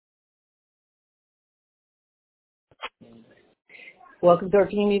Welcome to our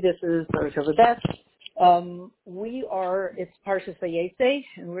community. This is Sarah Trevor Beth. It's Parshas Vayetze,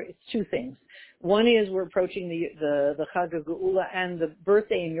 and it's two things. One is we're approaching the Chag of Geula and the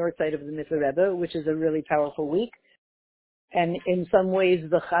birthday in your side of the Mitzvah Rebbe, which is a really powerful week. And in some ways,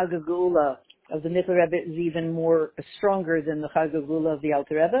 the Chag of Geula of the Mitzvah Rebbe is even more stronger than the Chag of Geula of the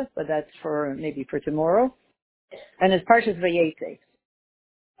Alter Rebbe, but that's maybe for tomorrow. And it's Parshas Vayetze.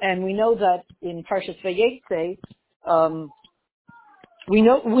 And we know that in Parshas Vayetze, we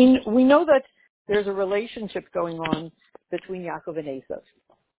know that there's a relationship going on between Yaakov and Esav.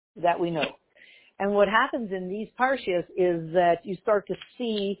 That we know. And what happens in these parshas is that you start to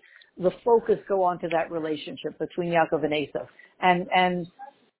see the focus go on to that relationship between Yaakov and Esav.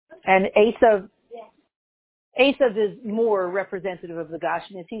 And Esav is more representative of the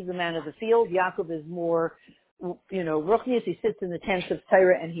Gashmias. He's the man of the field. Yaakov is more, Ruchnius. He sits in the tents of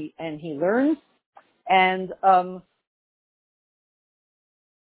Torah and he learns. And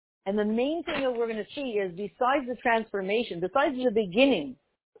the main thing that we're going to see is besides the transformation, besides the beginning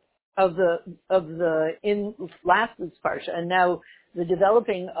of in last week's parsha, and now the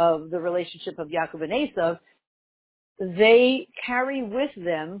developing of the relationship of Yaakov and Esav, they carry with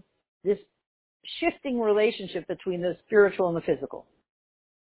them this shifting relationship between the spiritual and the physical,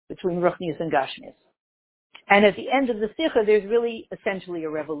 between Ruchnius and Gashmias. And at the end of the Sikha, there's really essentially a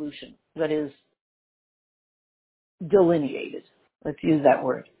revolution that is delineated. Let's use that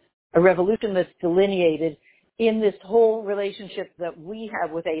word. A revolution that's delineated in this whole relationship that we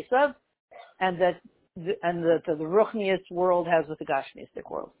have with Esav and that the Ruchnius world has with the Gashmiistic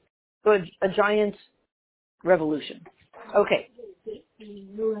world. So a giant revolution. Okay.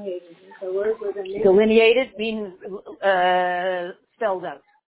 Delineated means spelled out.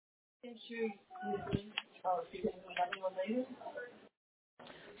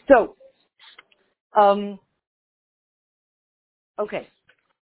 So, okay.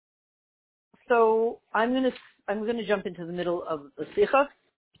 So I'm going to jump into the middle of the Sikha.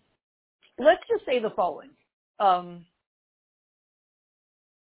 Let's just say the following.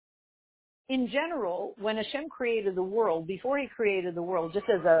 In general, when Hashem created the world, before He created the world, just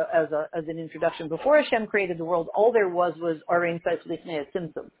as an introduction, before Hashem created the world, all there was Arein Tzitz Lifnei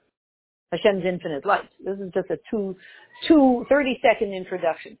Tzimtzum, Hashem's infinite light. This is just a 30-second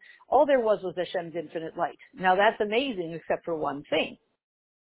introduction. All there was Hashem's infinite light. Now that's amazing, except for one thing.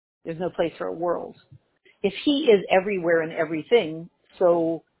 There's no place for a world. If He is everywhere and everything,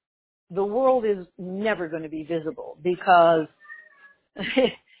 so the world is never going to be visible because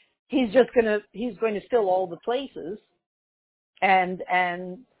He's going to fill all the places and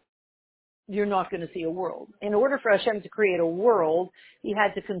you're not going to see a world. In order for Hashem to create a world, He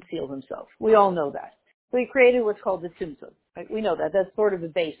had to conceal Himself. We all know that. So He created what's called the Tzimtzum. Right? We know that. That's sort of the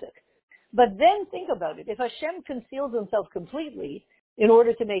basic. But then think about it. If Hashem conceals Himself completely in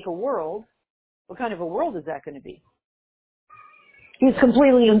order to make a world, what kind of a world is that going to be? He's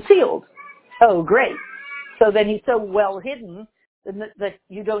completely concealed. Oh, great. So then He's so well hidden that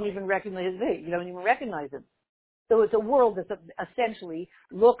you don't even recognize Him. You don't even recognize Him. So it's a world that essentially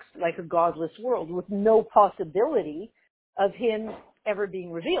looks like a godless world with no possibility of Him ever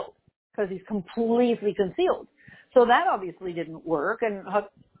being revealed because He's completely concealed. So that obviously didn't work. And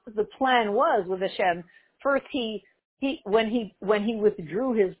the plan was with Hashem, first when he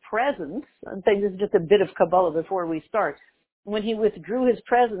withdrew His presence, I'm saying this is just a bit of Kabbalah before we start. When He withdrew His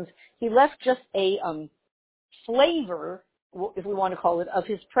presence, He left just a flavor, if we want to call it, of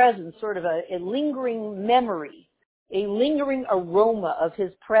His presence, sort of a lingering memory, a lingering aroma of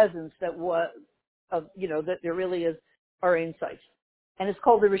His presence that there really is our insight. And it's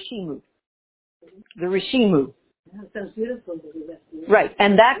called the Rishimu. The Rishimu. That sounds beautiful. Right.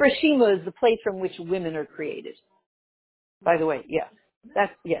 And that Rishimu is the place from which women are created. By the way, yeah.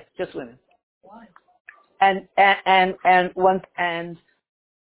 Yes, just women. Why? And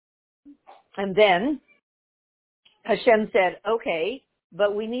then Hashem said, okay,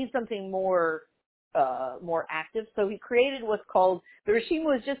 but we need something more active. So He created what's called, the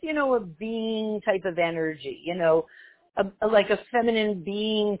Rishimu is just, a being type of energy, like a feminine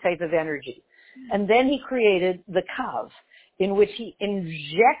being type of energy. And then He created the Kav, in which He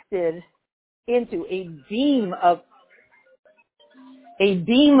injected into a beam of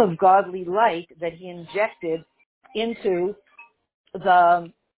godly light that He injected into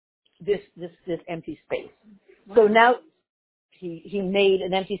this empty space. So now he made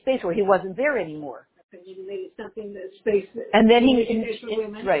an empty space where He wasn't there anymore. He made something that space. And then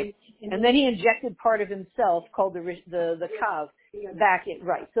He injected part of Himself called the Kav back in,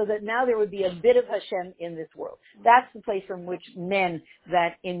 right, so that now there would be a bit of Hashem in this world. That's the place from which men,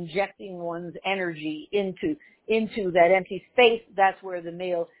 that injecting one's energy into into that empty space, that's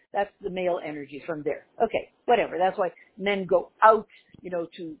the male energy from there. Okay, whatever. That's why men go out,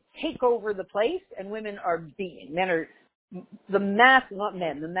 to take over the place, and women are being. Men are not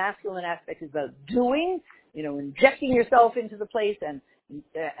men. The masculine aspect is about doing, injecting yourself into the place and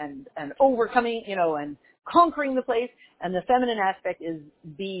overcoming, and conquering the place. And the feminine aspect is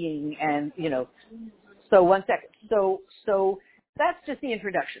being and, so one second. So that's just the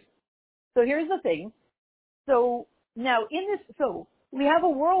introduction. So here's the thing. So now so we have a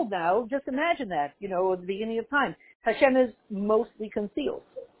world now, just imagine that, at the beginning of time. Hashem is mostly concealed.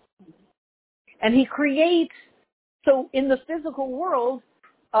 And he creates, so in the physical world,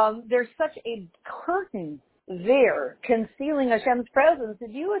 there's such a curtain there concealing Hashem's presence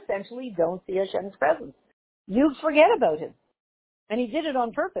that you essentially don't see Hashem's presence. You forget about him. And he did it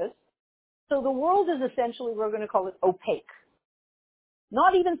on purpose. So the world is essentially, we're going to call it opaque.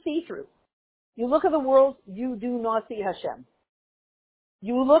 Not even see-through. You look at the world, you do not see Hashem.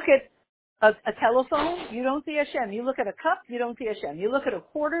 You look at a telephone, you don't see Hashem. You look at a cup, you don't see Hashem. You look at a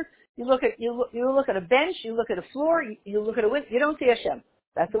quarter, you look at a bench, you look at a floor, you look at a window, you don't see Hashem.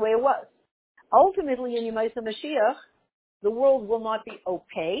 That's the way it was. Ultimately, in Yemaisa Mashiach, the world will not be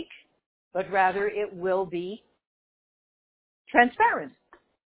opaque, but rather it will be transparent.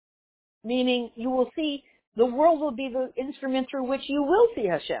 Meaning you will see, the world will be the instrument through which you will see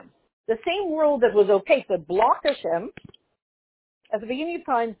Hashem. The same world that was opaque, that blocked Hashem, at the beginning of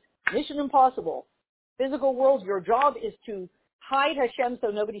time, mission impossible. Physical world, your job is to hide Hashem so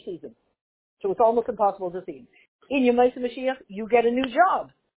nobody sees him. So it's almost impossible to see him. In Yemaisa Mashiach, you get a new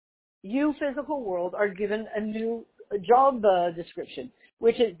job. You, physical world, are given a new job description,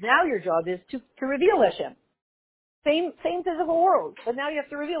 which is now your job is to reveal Hashem. Same physical world, but now you have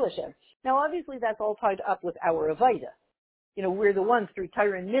to reveal Hashem. Now, obviously, that's all tied up with our Avaida. We're the ones through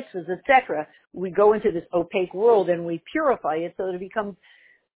Torah and mitzvahs, etc. We go into this opaque world and we purify it so that it becomes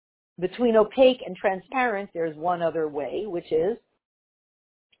between opaque and transparent. There's one other way, which is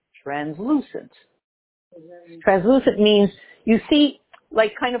translucent. Translucent means you see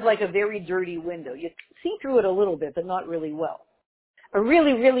kind of like a very dirty window. You see through it a little bit, but not really well. A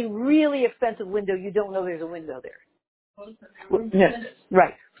really, really, really expensive window, you don't know there's a window there. No,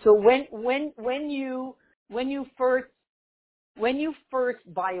 right. So when you first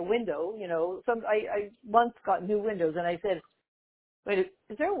buy a window, I once got new windows and I said, wait,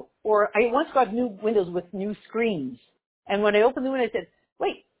 I once got new windows with new screens. And when I opened the window, I said,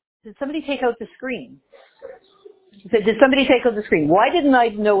 wait, did somebody take out the screen? I said, did somebody take out the screen? Why didn't I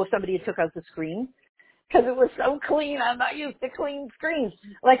know if somebody had took out the screen? Because it was so clean. I'm not used to clean screens.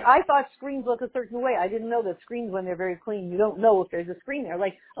 I thought screens look a certain way. I didn't know that screens, when they're very clean, you don't know if there's a screen there.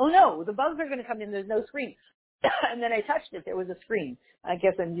 Oh no, the bugs are going to come in. There's no screen. And then I touched it. There was a screen. I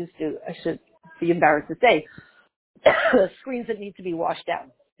guess I should be embarrassed to say, screens that need to be washed down.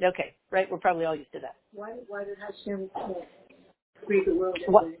 Okay, right? We're probably all used to that. Why did Hashem create the world?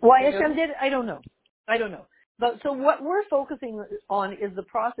 Why Hashem did it? I don't know. But so what we're focusing on is the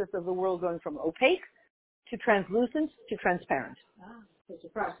process of the world going from opaque to translucent to transparent. It's a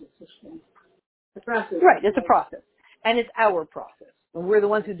process. The process. Right, it's a process. And it's our process. And we're the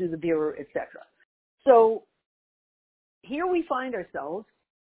ones who do the birur, etc. So here we find ourselves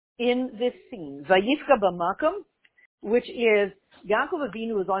in this scene, Vayifka B'Makom, which is Yaakov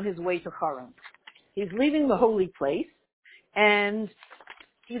Avinu is on his way to Haran. He's leaving the holy place, and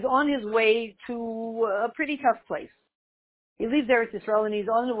he's on his way to a pretty tough place. He leaves Eretz Yisrael, and he's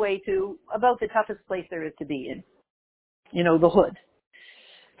on the way to about the toughest place there is to be in, the hood.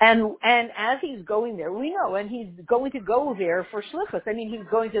 And as he's going there, we know, and he's going to go there for shlichus. I mean, he's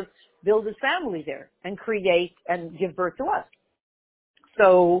going to build his family there and create and give birth to us.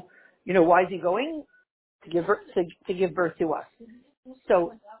 So, why is he going? To give birth to us.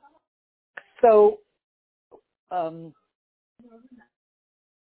 So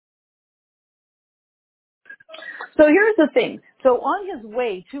here's the thing. So on his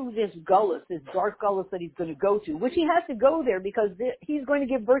way to this gullus, this dark gullus that he's going to go to, which he has to go there because he's going to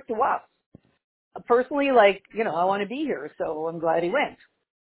give birth to us. Personally, I want to be here, so I'm glad he went.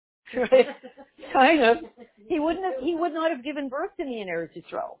 Kind of. He would not have given birth to me in Eretz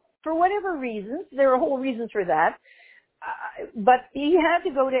Yisrael. For whatever reasons, there are whole reasons for that. But he had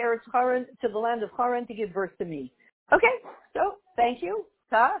to go to Eretz Haran, to the land of Haran, to give birth to me. Okay, so thank you,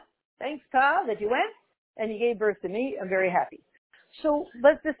 Ta. Thanks, Ta, that you went and you gave birth to me. I'm very happy. So,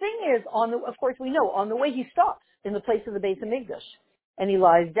 but the thing is, of course we know, on the way he stops in the place of the Beis Hamikdash and he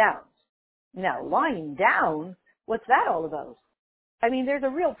lies down. Now, lying down, what's that all about? I mean, there's a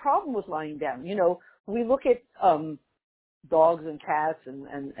real problem with lying down. We look at dogs and cats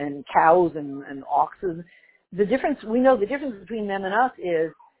and cows and oxen. the difference, we know the difference between them and us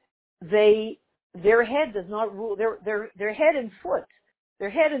is their head does not rule, their head and foot, their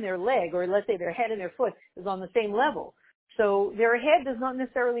head and their leg, or let's say their head and their foot is on the same level. So their head does not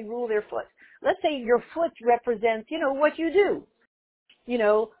necessarily rule their foot. Let's say your foot represents, what you do.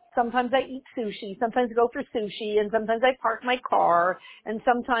 Sometimes I eat sushi, sometimes I go for sushi, and sometimes I park my car, and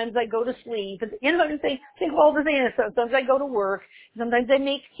sometimes I go to sleep. You know what I'm saying? Think of all the things. Sometimes I go to work, sometimes I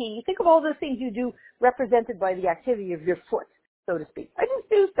make tea. Think of all the things you do represented by the activity of your foot, so to speak. I just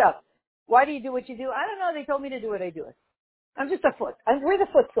do stuff. Why do you do what you do? I don't know. They told me to do it. I do it. I'm just a foot. We're the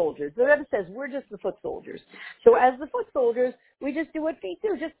foot soldiers. The Rebbe says we're just the foot soldiers. So as the foot soldiers, we just do what feet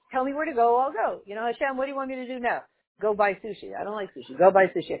do. Just tell me where to go, I'll go. Hashem, what do you want me to do now? Go buy sushi. I don't like sushi. Go buy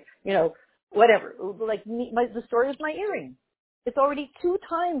sushi. Whatever. Like the story of my earring. It's already 2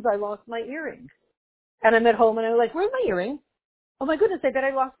 times I lost my earring. And I'm at home and I'm like, where's my earring? Oh my goodness, I bet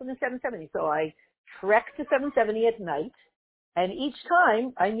I lost them in 770. So I trek to 770 at night, and each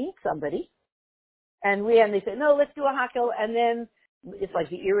time I meet somebody, and they say, no, let's do a hakel, and then it's like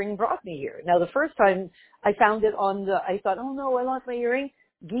the earring brought me here. Now the first time I found it I thought, oh no, I lost my earring.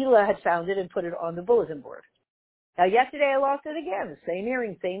 Gila had found it and put it on the bulletin board. Now yesterday I lost it again, same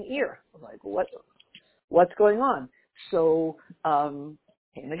earring, same ear. I'm like, what's going on? So,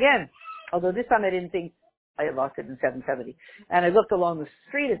 came again. Although this time I didn't think I had lost it in 770. And I looked along the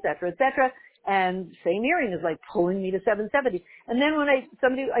street, et cetera, and same earring is like pulling me to 770. And then when I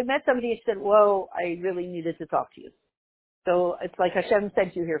met somebody, she said, whoa, I really needed to talk to you. So it's like Hashem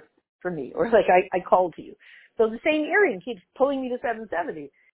sent you here for me, or like I called to you. So the same earring keeps pulling me to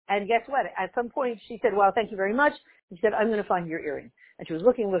 770. And guess what? At some point she said, wow, thank you very much. She said, I'm going to find your earring. And she was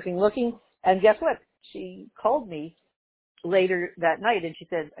looking. And guess what? She called me later that night and she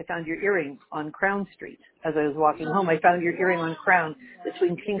said, I found your earring on Crown Street. As I was walking home, I found your earring on Crown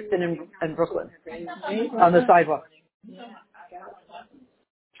between Kingston and Brooklyn on the sidewalk.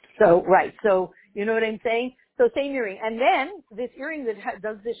 So, right. So, you know what I'm saying? So same earring. And then this earring that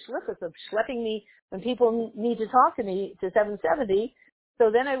does this shlichus of schlepping me when people need to talk to me to 770. So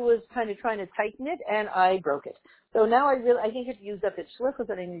then I was kind of trying to tighten it and I broke it. So now I think it's used up its shlichus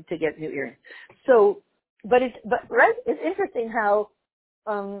and I need to get new earrings. So, right? It's interesting how,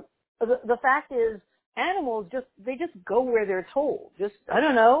 the fact is animals they just go where they're told. I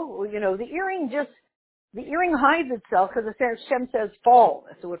don't know, the earring hides itself because the Shem says fall,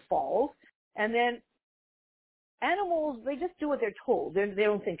 so it falls. And then animals, they just do what they're told. They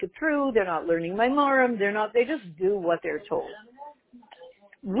don't think it through. They're not learning Maimarim. They just do what they're told.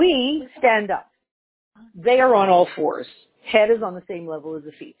 We stand up. They are on all fours. Head is on the same level as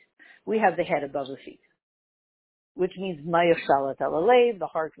the feet. We have the head above the feet, which means Maya Shalat Alalev, the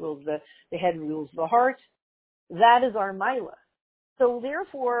heart rules the head rules the heart. That is our Maila. So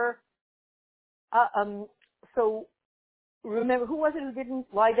therefore, so remember, who was it who didn't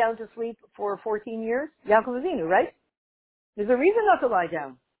lie down to sleep for 14 years? Yaakov Avinu, right? There's a reason not to lie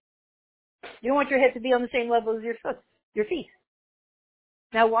down. You don't want your head to be on the same level as your feet.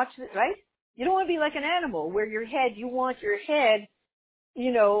 Now watch it, right? You don't want to be like an animal where you want your head,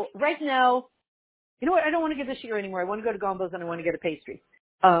 right now, you know what, I don't want to get the shear anymore. I want to go to Gombo's and I want to get a pastry.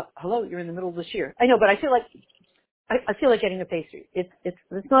 Hello, you're in the middle of the shear. I know, but I feel like getting a pastry.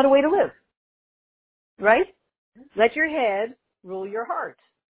 It's not a way to live. Right? Let your head rule your heart.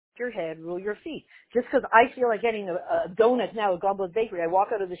 Let your head rule your feet. Just because I feel like getting a donut now at Gombo's Bakery, I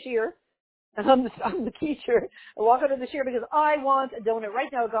walk out of the shear, and I'm the teacher. I walk out of the shear because I want a donut right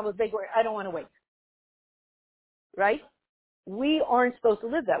now at Gombo's Bakery. I don't want to wait. Right? We aren't supposed to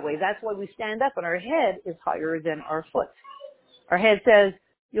live that way. That's why we stand up and our head is higher than our foot. Our head says,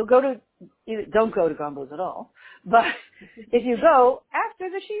 don't go to Gombo's at all. But if you go after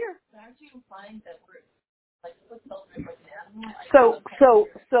the shear. So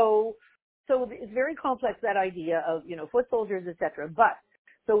it's very complex, that idea of, foot soldiers, etc. But,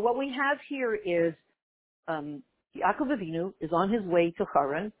 so what we have here is, Yaakov Avinu is on his way to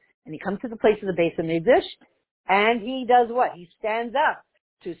Haran, and he comes to the place of the Beis HaMikdash, and he does what? He stands up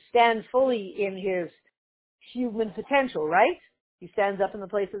to stand fully in his human potential, right? He stands up in the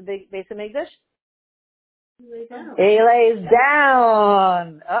place of the Beis HaMikdash. He lays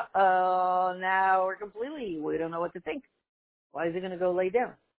down. Now we don't know what to think. Why is he going to go lay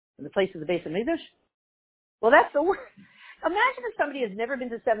down? In the place of the Beis HaMikdash? Well, that's the worst. Imagine if somebody has never been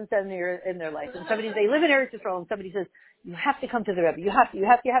to 770 in their life, and they live in Eretz Yisrael, and somebody says, you have to come to the Rebbe. You have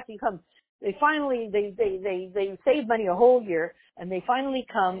to come. They finally, they save money a whole year, and they finally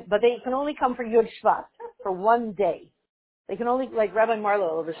come, but they can only come for Yud Shvat, for one day. They can only, like Rabbi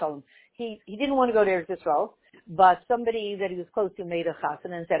Marlow over Shalom, he didn't want to go to Eretz Yisrael, but somebody that he was close to made a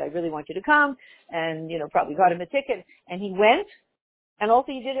chasana and said, I really want you to come, and, probably got him a ticket, and he went, and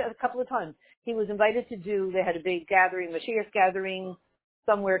also he did it a couple of times. He was invited they had a big gathering, Mashiach gathering,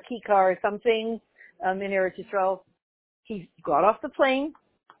 somewhere, Kikar or something, in Eretz Yisrael. He got off the plane,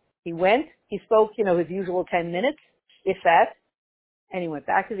 he went, he spoke, his usual 10 minutes, if that, and he went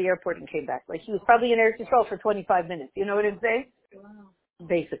back to the airport and came back. Like, he was probably in Eretz Yisrael for 25 minutes. You know what I'm saying? Wow.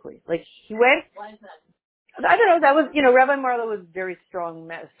 Basically. Like, he went. Why is that? I don't know, that was, Rabbi Marlow was very strong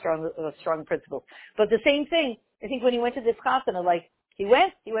principle. But the same thing, I think when he went to this chasana, like, he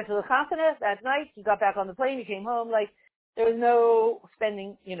went to the chasana that night, he got back on the plane, he came home, like, there was no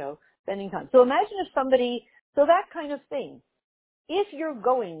spending time. So imagine if so that kind of thing, if you're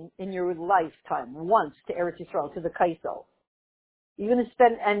going in your lifetime once to Eretz Yisrael, to the Kaisel, you're going to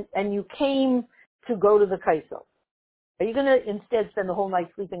spend, and you came to go to the Kaisel, are you going to instead spend the whole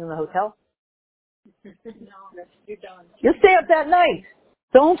night sleeping in the hotel? No, you're done. You stay up that night.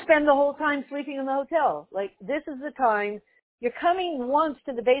 Don't spend the whole time sleeping in the hotel. Like, this is the time. You're coming once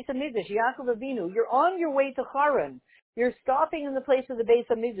to the Beis HaMikdash, Yaakov Avinu. You're on your way to Haran. You're stopping in the place of the Beis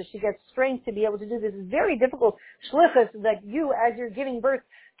HaMikdash to get strength to be able to do this. It's very difficult shlichus that you, as you're giving birth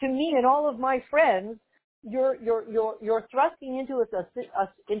to me and all of my friends, you're thrusting into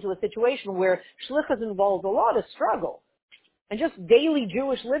a situation where shlichus involves a lot of struggle. And just daily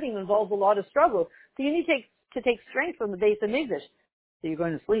Jewish living involves a lot of struggle. So you need to take strength from the Beis HaMikdash. So you're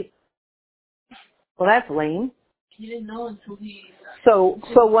going to sleep. Well, that's lame. You didn't know until he... So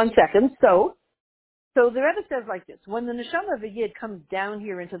 1 second. So the Rebbe says like this. When the neshama of a yid comes down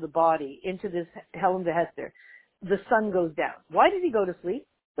here into the body, into this Helen Hester, the sun goes down. Why did he go to sleep?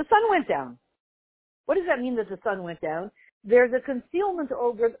 The sun went down. What does that mean that the sun went down? There's a concealment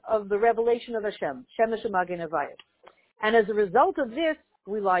of the revelation of Hashem. Shemesh Magen Avayim. And as a result of this,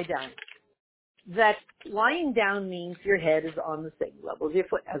 we lie down. That lying down means your head is on the same level as your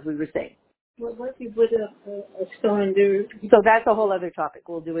foot, as we were saying. What if you put a stone there? So that's a whole other topic.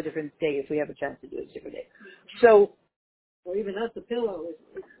 We'll do a different day if we have a chance to do it a different day. So, Or even that's the pillow.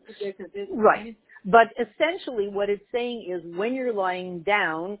 right. But essentially what it's saying is when you're lying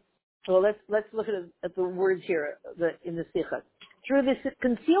down, well, let's look at the words here in the Sikha. Through this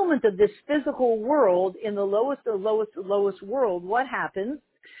concealment of this physical world in the lowest world, what happens?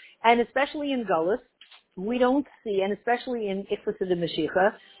 And especially in Gullus, we don't see, and especially in Ikvus de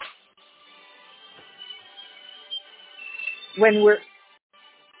Mashiach, when we're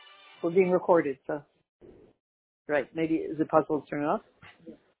being recorded, so, right, maybe, is it possible to turn it off?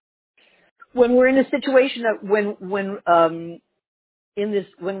 When we're in a situation that when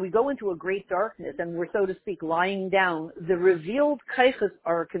we go into a great darkness and we're, so to speak, lying down, the revealed kaichas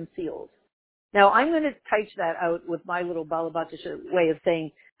are concealed. Now, I'm going to touch that out with my little Balabatish way of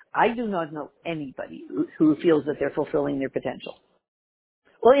saying, I do not know anybody who feels that they're fulfilling their potential.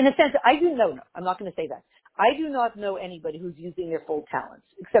 Well, in a sense, I do know, no, I'm not going to say that. I do not know anybody who's using their full talents,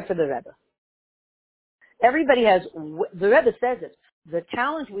 except for the Rebbe. Everybody has, the Rebbe says it, the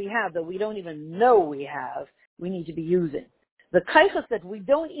talent we have that we don't even know we have, we need to be using. The kaichas that we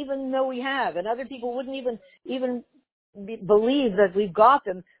don't even know we have, and other people wouldn't even believe that we've got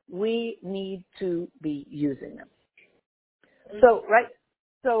them, we need to be using them. So, right,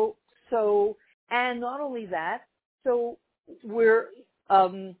 so, and not only that, so we're,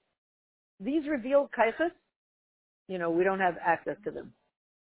 these revealed kaichas, we don't have access to them.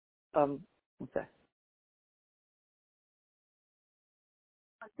 Okay.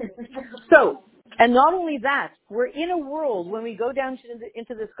 So, and not only that, we're in a world, when we go down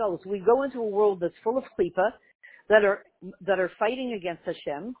into this gulf, we go into a world that's full of klipa that are fighting against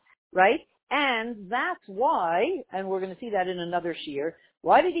Hashem, right? And that's why, and we're going to see that in another shiur,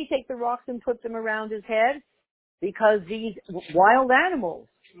 why did he take the rocks and put them around his head? Because these wild animals.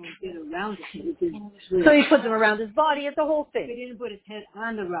 So he put them around his body. It's a whole thing. He didn't put his head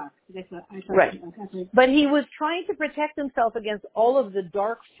on the rock. That's what I thought. Right. But he was trying to protect himself against all of the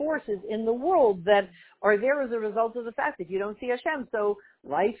dark forces in the world that are there as a result of the fact that you don't see Hashem. So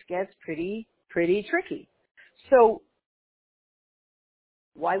life gets pretty tricky. So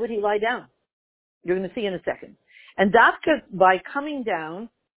why would he lie down? You're going to see in a second. And that's by coming down,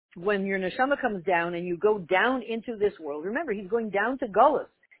 when your neshama comes down and you go down into this world. Remember, he's going down to Gullus.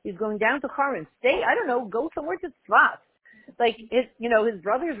 He's going down to Haran. Stay, I don't know, go somewhere to Tzfat. Like, his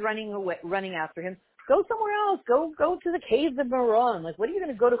brother's running after him. Go somewhere else. Go to the caves of Meron. Like, what are you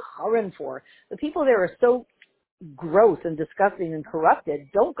going to go to Haran for? The people there are so gross and disgusting and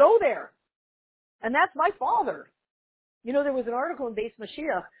corrupted. Don't go there. And that's my father. There was an article in Beis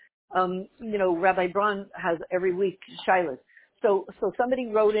Mashiach. Rabbi Braun has every week shilas. So somebody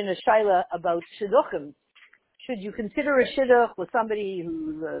wrote in a shaila about shidduchim. should you consider a shidduch with somebody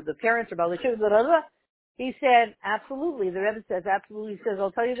who's the parents are about the shidduch, blah, blah, blah? He said, absolutely. The Rebbe says, absolutely. He says,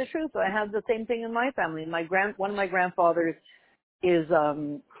 I'll tell you the truth. I have the same thing in my family. One of my grandfathers is a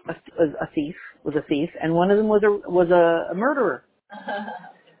thief, and one of them was a murderer.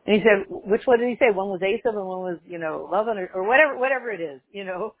 And he said, which one did he say? One was Esav and one was, Lavan or whatever it is,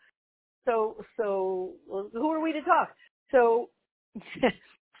 So who are we to talk? So,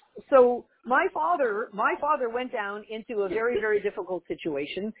 so my father went down into a very, very difficult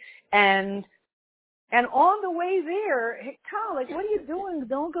situation, and on the way there, hey, Kyle, like, what are you doing?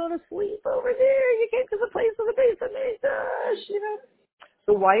 Don't go to sleep over there. You came to the place of the base of Mikdash,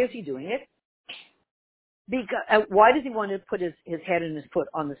 So why is he doing it? Because why does he want to put his head and his foot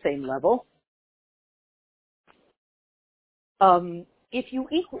on the same level?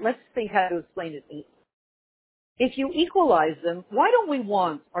 Let's think how to explain it. If you equalize them, why don't we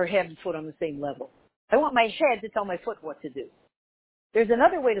want our head and foot on the same level? I want my head to tell my foot what to do. There's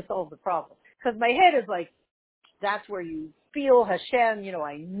another way to solve the problem. Because my head is like, that's where you feel Hashem,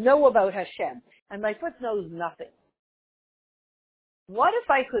 I know about Hashem. And my foot knows nothing. What if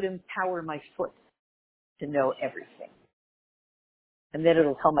I could empower my foot to know everything? And then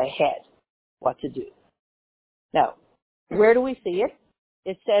it'll tell my head what to do. Now, where do we see it?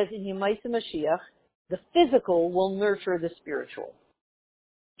 It says in Yemaisa Mashiach, the physical will nurture the spiritual.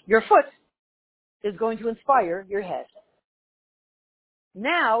 Your foot is going to inspire your head.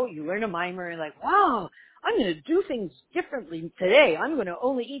 Now, you learn a mimer and like, wow, I'm going to do things differently today. I'm going to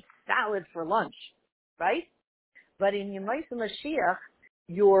only eat salad for lunch, right? But in Yemaisa Mashiach,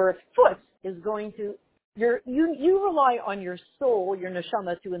 your foot is going to, you rely on your soul, your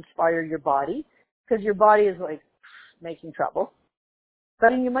neshama, to inspire your body, because your body is like making trouble.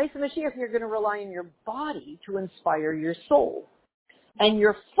 But in Yemaisa Mashiach, you're going to rely on your body to inspire your soul, and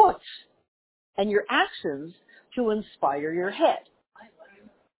your foot and your actions to inspire your head.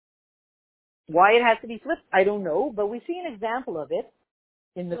 Why it has to be flipped, I don't know, but we see an example of it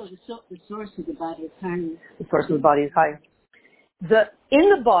in the source of the body is higher. The source of the body is higher. In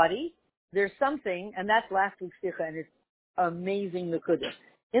the body, there's something, and that's last week's sikha, and it's amazing nekudah.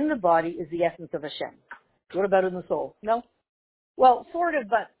 In the body is the essence of Hashem. What about in the soul? No? Well, sort of,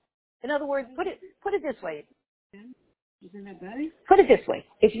 but in other words, put it this way. Is in that body? Put it this way.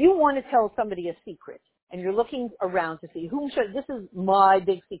 If you want to tell somebody a secret, and you're looking around to see this is my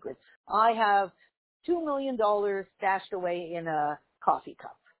big secret. I have $2 million stashed away in a coffee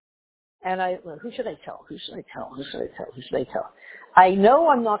cup. And who should I tell? Who should I tell? I know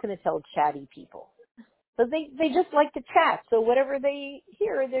I'm not going to tell chatty people. But they just like to chat. So whatever they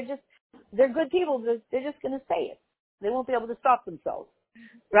hear, they're good people. They're just going to say it. They won't be able to stop themselves.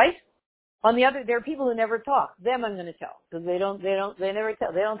 Right? On the other, there are people who never talk. Them I'm going to tell. Because they never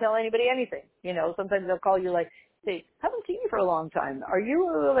tell. They don't tell anybody anything. Sometimes they'll call you say, haven't seen you for a long time. Are you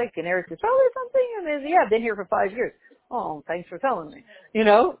like an Eretz Yisrael or something? And they say, yeah, I've been here for 5 years. Oh, thanks for telling me.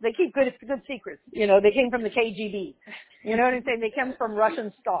 They keep good secrets. They came from the KGB. You know what I'm saying? They came from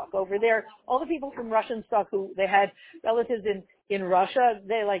Russian stock over there. All the people from Russian stock who they had relatives in Russia,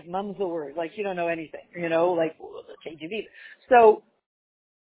 they like mum's the word. Like, you don't know anything, like the KGB. So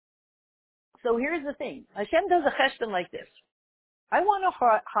here's the thing. Hashem does a cheshbon like this. I want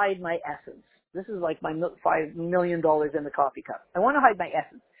to hide my essence. This is like my $5 million in the coffee cup. I want to hide my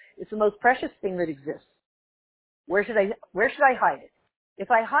essence. It's the most precious thing that exists. Where should I hide it? If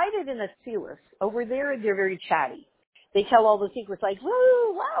I hide it in a tzilas, over there they're very chatty. They tell all the secrets like,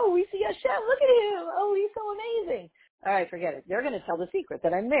 whoa, wow, we see Hashem, look at him. Oh, he's so amazing. All right, forget it. They're going to tell the secret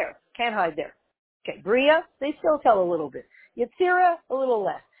that I'm there. Can't hide there. Okay, Bria, they still tell a little bit. Yetzirah, a little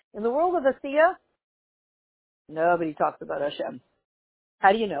less. In the world of Asiya, nobody talks about Hashem.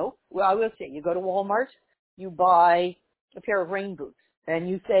 How do you know? Well, I will say, you go to Walmart, you buy a pair of rain boots, and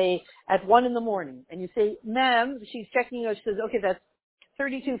you say, at 1 a.m, and you say, ma'am, she's checking you, she says, okay, that's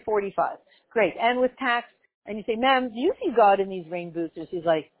 $32.45. Great. And with tax, and you say, ma'am, do you see God in these rain boots? And she's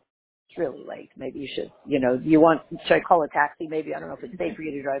like, it's really late. Maybe you should, should I call a taxi? Maybe, I don't know if it's safe for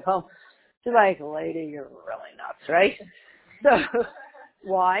you to drive home. She's like, lady, you're really nuts, right? So,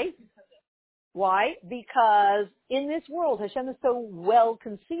 why? Why? Because in this world, Hashem is so well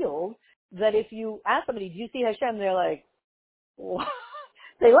concealed that if you ask somebody, do you see Hashem? They're like, what?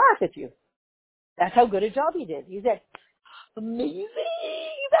 They laugh at you. That's how good a job he did. He said, amazing.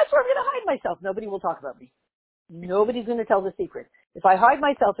 That's where I'm going to hide myself. Nobody will talk about me. Nobody's going to tell the secret. If I hide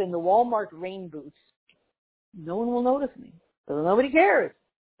myself in the Walmart rain boots, no one will notice me. So nobody cares.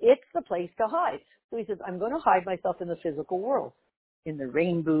 It's the place to hide. So he says, I'm going to hide myself in the physical world. In the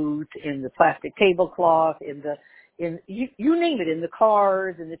rain boots, in the plastic tablecloth, in you name it, in the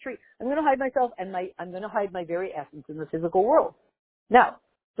cars, in the tree. I'm going to hide myself, and I'm going to hide my very essence in the physical world. Now,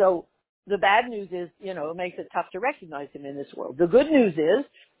 so the bad news is, it makes it tough to recognize him in this world. The good news is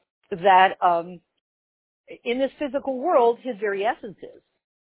that in this physical world, his very essence is.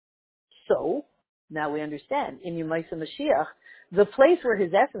 So now we understand. In Yemaisa Mashiach, the place where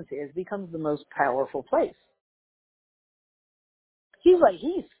his essence is becomes the most powerful place.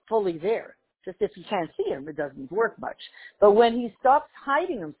 He's fully there. Just if you can't see him, it doesn't work much. But when he stops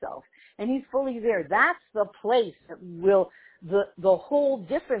hiding himself and he's fully there, that's the place that will, the whole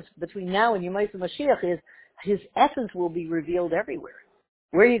difference between now and Yemaisa Mashiach is his essence will be revealed everywhere.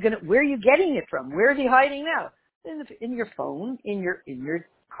 Where are you getting it from? Where is he hiding now? In your phone, in your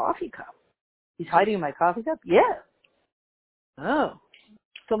coffee cup. He's hiding in my coffee cup? Yeah. Oh.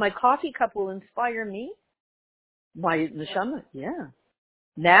 So my coffee cup will inspire me? My neshama? Yeah.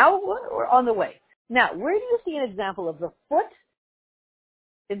 Now we're on the way. Now, where do you see an example of the foot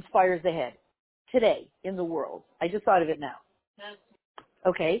inspires the head today in the world? I just thought of it now.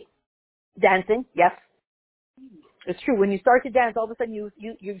 Okay. Dancing? Yes. It's true. When you start to dance, all of a sudden you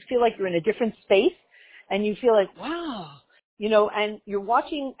feel like you're in a different space and you feel like, wow. And you're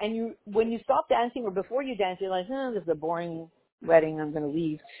watching, and when you stop dancing or before you dance, you're like, this is a boring wedding, I'm going to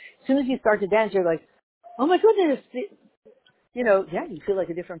leave. As soon as you start to dance, you're like, oh my goodness, yeah, you feel like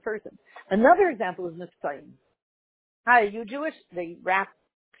a different person. Another example is Mitzrayim. Hi, are you Jewish? They rap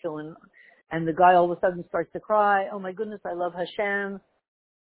tefillin, and the guy all of a sudden starts to cry, oh my goodness, I love Hashem.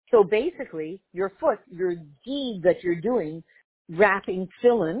 So basically, your foot, your deed that you're doing, wrapping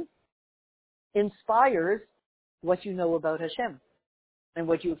tefillin, inspires what you know about Hashem and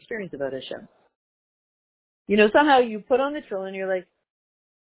what you experience about Hashem. Somehow you put on the tefillin and you're like,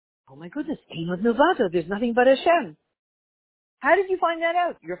 oh my goodness, Ein Od Milvado, there's nothing but Hashem. How did you find that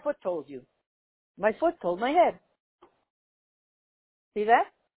out? Your foot told you. My foot told my head. See that?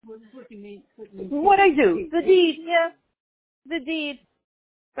 What I do. The deed, yeah. The deed.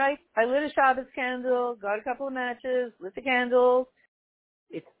 Right? I lit a Shabbos candle, got a couple of matches, lit the candles.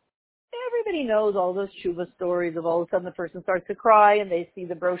 Everybody knows all those tshuva stories of all of a sudden the person starts to cry and they see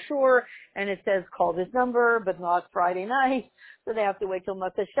the brochure and it says call this number but not Friday night. So they have to wait till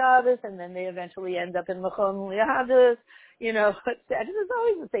Matzah Shabbos and then they eventually end up in Machon Liahadus. It's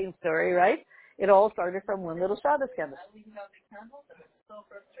always the same story, right? It all started from one little Shabbos candle.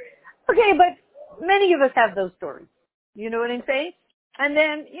 Okay, but many of us have those stories. You know what I'm saying? And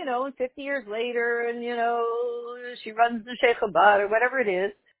then, 50 years later and, she runs the Sheikh Chabad or whatever it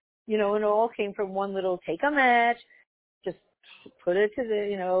is. And it all came from one little take a match, just put it to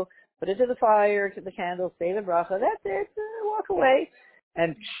the fire, to the candle, say the bracha, that's it, walk away.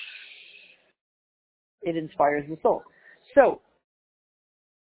 And it inspires the soul. So,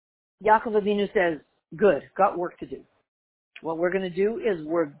 Yaakov Avinu says, good, got work to do. What we're going to do is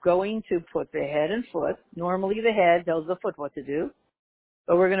we're going to put the head and foot, normally the head tells the foot what to do,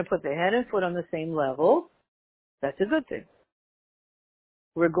 but we're going to put the head and foot on the same level. That's a good thing.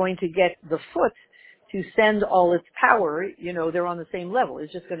 We're going to get the foot to send all its power, they're on the same level.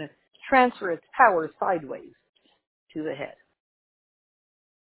 It's just going to transfer its power sideways to the head.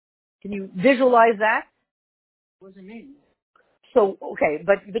 Can you visualize that? What does it mean? So, okay,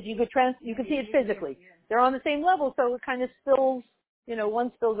 but you could see it physically. They're on the same level, so it kind of spills,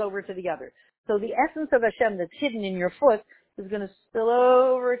 one spills over to the other. So the essence of Hashem that's hidden in your foot is going to spill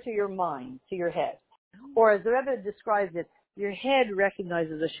over to your mind, to your head. Or as the Rebbe describes it, your head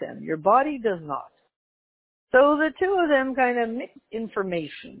recognizes Hashem. Your body does not. So the two of them kind of mix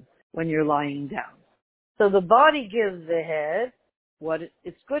information when you're lying down. So the body gives the head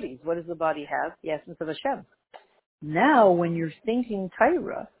its goodies. What does the body have? The essence of Hashem. Now when you're thinking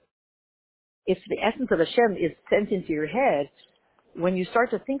Torah, if the essence of Hashem is sent into your head, when you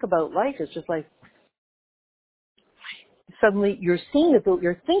start to think about life, it's just like suddenly you're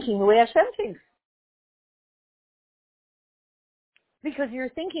thinking the way Hashem thinks. Because you're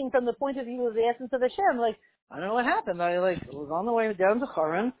thinking from the point of view of the essence of Hashem, like, I don't know what happened. I was on the way down to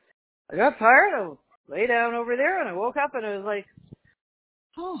Haran. I got tired. I lay down over there and I woke up and I was like,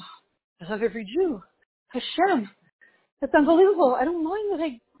 oh, I love every Jew. Hashem. That's unbelievable. I don't mind that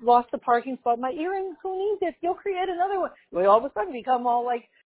I lost the parking spot. My earrings, who needs it? You'll create another one. We all of a sudden become all like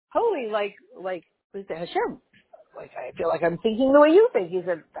holy, like Hashem. Like, I feel like I'm thinking the way you think. He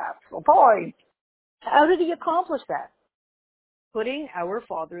said, that's the point. How did he accomplish that? Putting our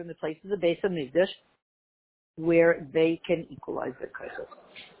Father in the place of the Beis HaMikdash where they can equalize their kaisos.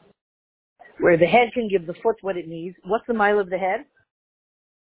 Where the head can give the foot what it needs. What's the mile of the head?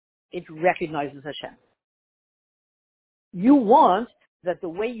 It recognizes Hashem. You want that the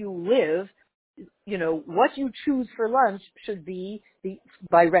way you live what you choose for lunch should be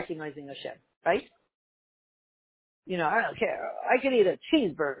by recognizing Hashem, right? I don't care. I can eat a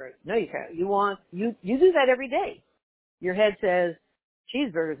cheeseburger. No, you can't. You do that every day. Your head says,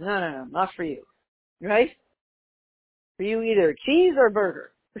 cheeseburgers, no, not for you, right? For you, either cheese or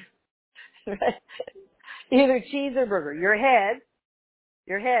burger, right? Either cheese or burger. Your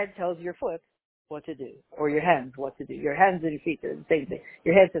head tells your foot what to do, or your hands what to do. Your hands and your feet are the same thing.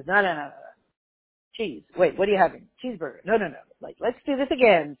 Your head says, no. Cheese. Wait, what are you having? Cheeseburger. No. Like, let's do this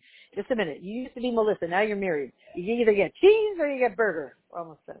again. Just a minute. You used to be Melissa. Now you're married. You either get cheese or you get burger.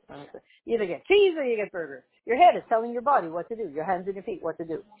 Almost said. You either get cheese or you get burger. Your head is telling your body what to do. Your hands and your feet what to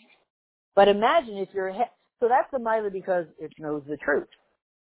do. But imagine if your head, so that's the Mila because it knows the truth.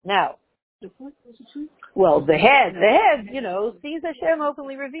 Now, well, the head, sees Hashem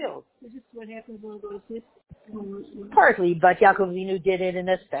openly revealed. Is this what happens when we go to sleep? Partly, but Yaakov Avinu did it in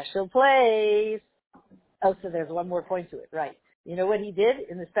a special place. Oh, so there's one more point to it, right. You know what he did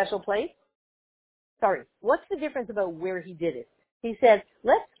in the special place? Sorry, what's the difference about where he did it? He said,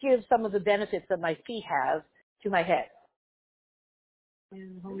 let's give some of the benefits that my feet have to my head.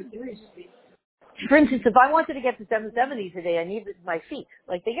 For instance, if I wanted to get to 770 today, I needed my feet.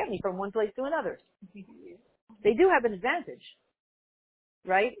 Like they get me from one place to another. They do have an advantage,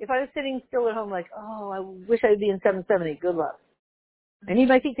 right? If I was sitting still at home like, I wish I would be in 770, good luck. I need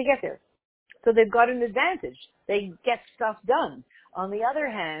my feet to get there. So they've got an advantage. They get stuff done. On the other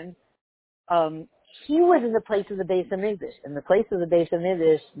hand, he was in the place of the Beis HaMikdash. In the place of the Beis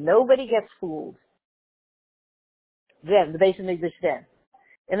HaMikdash, nobody gets fooled. Then, the Beis HaMikdash then.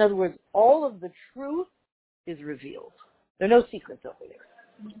 In other words, all of the truth is revealed. There are no secrets over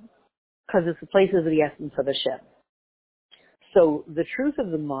there. Because it's the place of the essence of Hashem. So the truth of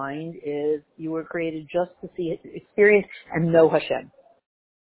the mind is you were created just to see, experience, and know Hashem.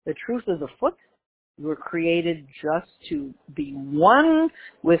 The truth of the foot, you were created just to be one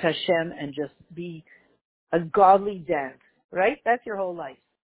with Hashem and just be a godly dance, right? That's your whole life.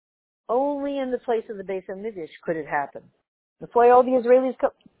 Only in the place of the Beis HaMikdash could it happen. That's why all the Israelis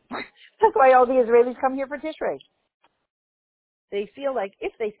come. That's why all the Israelis come here for Tishrei. They feel like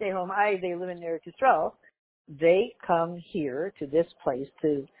if they stay home, they live in Eretz Yisrael. They come here to this place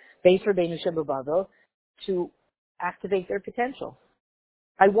to Beis Rabbeinu Shebabado to activate their potential.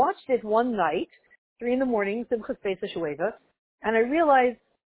 I watched it one night, 3 a.m, Simchas Pesach Shueva, and I realized,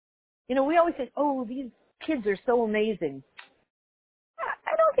 we always say, these kids are so amazing.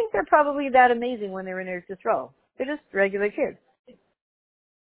 I don't think they're probably that amazing when they're in Eretz Yisrael. They're just regular kids.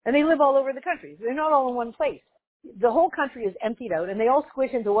 And they live all over the country. They're not all in one place. The whole country is emptied out, and they all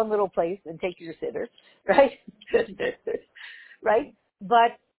squish into one little place and take your sitter, right? Right?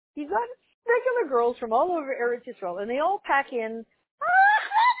 But you've got regular girls from all over Eretz Yisrael, and they all pack in,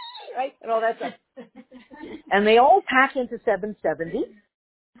 right? And all that stuff. And they all pack into 770.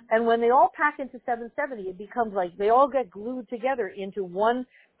 And when they all pack into 770, it becomes like they all get glued together into one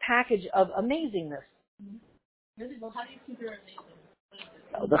package of amazingness. Well, how do you keep her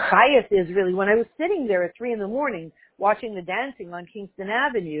amazing? The highest is really when I was sitting there at 3 a.m. watching the dancing on Kingston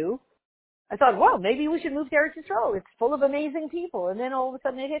Avenue, I thought, wow, maybe we should move to Eretz Yisrael. It's full of amazing people. And then all of a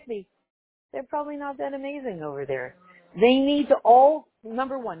sudden it hit me. They're probably not that amazing over there. They need to all,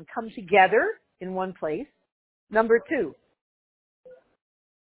 number one, come together in one place. Number two,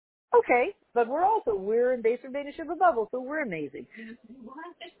 okay, but we're in Beis Rabbeinu Shebabado, so we're amazing.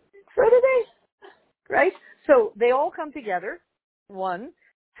 So do they, right? So they all come together. 1.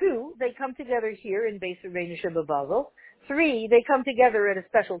 2, they come together here in Beis Rabbeinu Shebabado. 3, they come together at a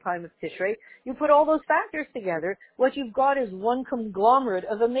special time of Tishrei. You put all those factors together, what you've got is one conglomerate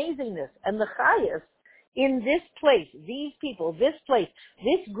of amazingness. And the highest in this place, these people, this place,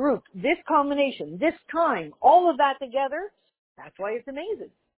 this group, this combination, this time, all of that together, that's why it's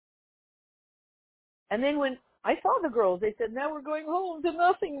amazing. And then when I saw the girls, they said, now we're going home to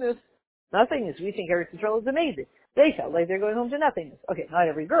nothingness. Nothingness. We think Eretz Yisrael is amazing. They felt like they're going home to nothingness. Okay, not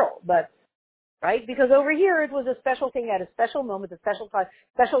every girl, but, right? Because over here it was a special thing at a special moment, a special time,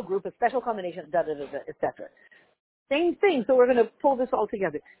 special group, a special combination, etc. Same thing, so we're going to pull this all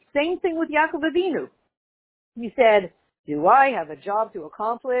together. Same thing with Yaakov Avinu. He said, do I have a job to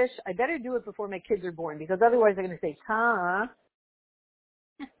accomplish? I better do it before my kids are born, because otherwise they're going to say,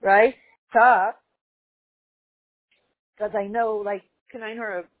 right? Because I know, like,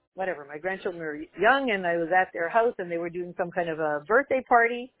 my grandchildren were young, and I was at their house, and they were doing some kind of a birthday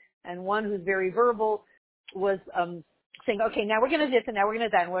party, and one who's very verbal was saying, okay, now we're going to this, and now we're going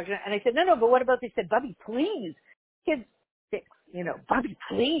to that, and I said, no, but what about this? They said, Bubby, please. Kids 6, Bubby,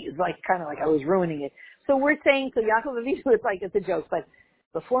 please, kind of like I was ruining it. So we're saying, so Yaakov Avinu is like, it's a joke, but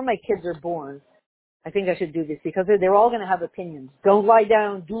before my kids are born, I think I should do this because they're all going to have opinions. Don't lie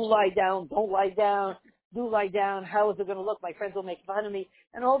down, do lie down, don't lie down, do lie down. How is it going to look? My friends will make fun of me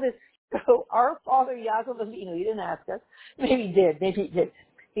and all this. So our father, Yaakov Avinu, he didn't ask us. Maybe he did. Maybe he did.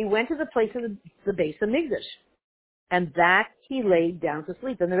 He went to the place of the base of Migdash. And that he laid down to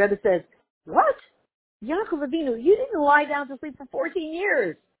sleep. And the Rebbe says, what? Yaakov Avinu, you didn't lie down to sleep for 14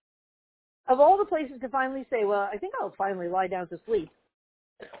 years. Of all the places to finally say, well, I think I'll finally lie down to sleep.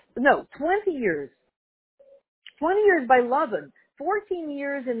 No, 20 years. 20 years by Lavan. 14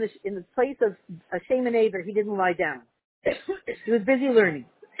 years in the place of Hashem and Aver, he didn't lie down. He was busy learning.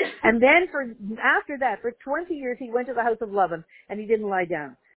 And then after that, for 20 years, he went to the house of Lavan and he didn't lie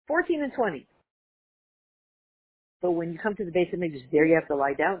down. 14 and 20. But when you come to the base of Mikdash, there you have to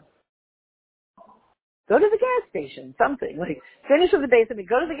lie down. Go to the gas station, something. Like, finish with the base of Mikdash.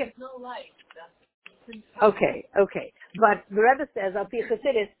 Go to the gas. No light. Okay. But the Rebbe says, Al Pi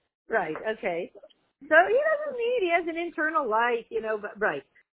Chassidus, right, okay. So he has an internal light, but right.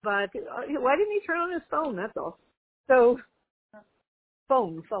 But why didn't he turn on his phone? That's all. So,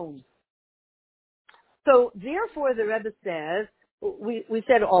 phone. So therefore the Rebbe says, we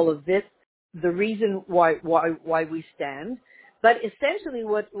said all of this, the reason why we stand, but essentially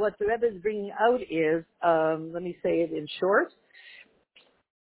what the Rebbe is bringing out is, let me say it in short,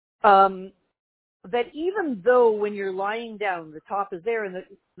 that even though when you're lying down, the top is there and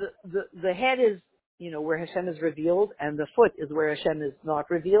the head is, where Hashem is revealed and the foot is where Hashem is not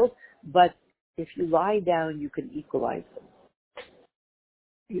revealed, but if you lie down, you can equalize them.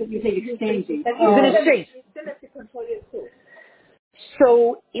 You think exchanging. You can exchange.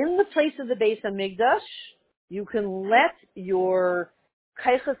 So in the place of the Beis HaMikdash, you can let your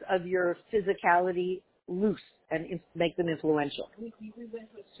kaichas of your physicality loose and make them influential. We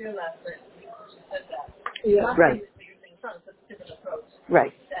went to a share last night. She said that. Yeah. Right.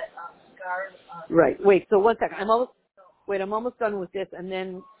 Right. Right. Wait. So one second. I'm almost done with this, and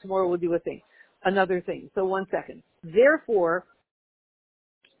then tomorrow we'll do another thing. So 1 second. Therefore,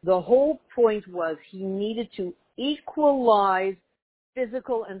 the whole point was he needed to equalize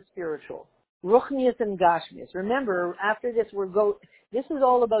physical and spiritual. Ruchnius and Gashmius. Remember, after this this is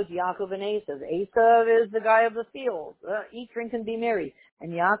all about Yaakov and Esav. Esav is the guy of the field. Eat, drink, and be merry.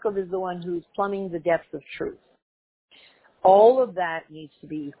 And Yaakov is the one who's plumbing the depths of truth. All of that needs to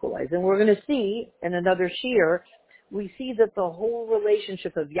be equalized. And we're going to see in another shiur, we see that the whole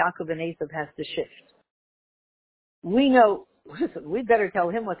relationship of Yaakov and Esav has to shift. We know, listen, we better tell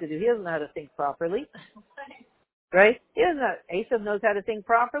him what to do. He doesn't know how to think properly. Right? Esav knows how to think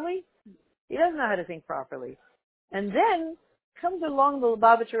properly. He doesn't know how to think properly. And then comes along the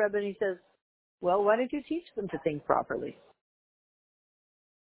Lubavitcher Rebbe and he says, well, why don't you teach them to think properly?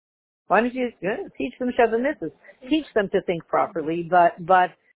 Why don't you teach them Sheva Mitzvahs? Teach them to think properly, but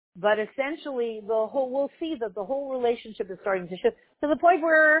essentially we'll see that the whole relationship is starting to shift to the point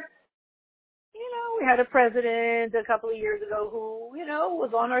where, we had a president a couple of years ago who,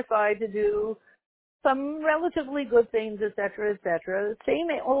 was on our side to do some relatively good things, et cetera, et cetera. Same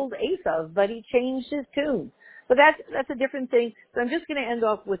old Esav, but he changed his tune. But that's a different thing. So I'm just going to end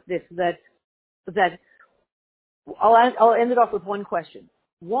off with this, that I'll end it off with one question.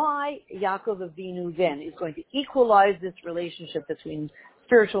 Why Yaakov Avinu then is going to equalize this relationship between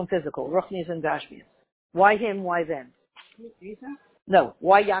spiritual and physical, Ruchnius and Gashmius? Why him? Why then? No.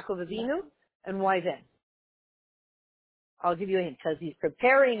 Why Yaakov Avinu and why then? I'll give you a hint. Because he's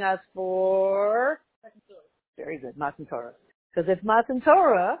preparing us for, very good, Matan Torah. Because if Matan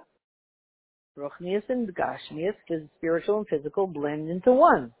Torah, Ruchnius and Gashmius, spiritual and physical, blend into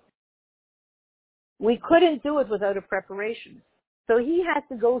one. We couldn't do it without a preparation. So he had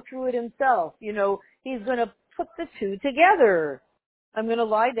to go through it himself. He's going to put the two together. I'm going to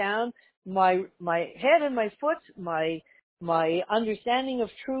lie down, my head and my foot, my understanding of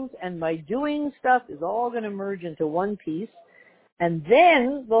truth and my doing stuff is all going to merge into one piece. And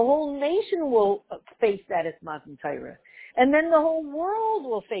then the whole nation will face that as Matan Torah. And then the whole world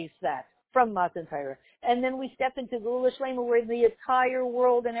will face that from Matan Torah. And then we step into Geula Shlema where the entire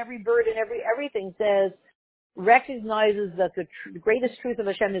world and every bird and everything recognizes that the greatest truth of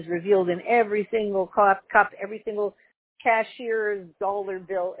Hashem is revealed in every single cup, every single cashier's dollar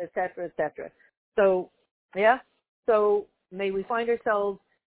bill, etc., etc. So, so may we find ourselves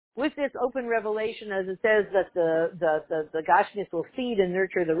with this open revelation, as it says that the Gashmius will feed and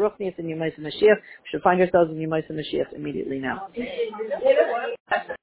nurture the Ruchnius in Yemais Mashiach. We should find ourselves in Yemais Mashiach immediately now.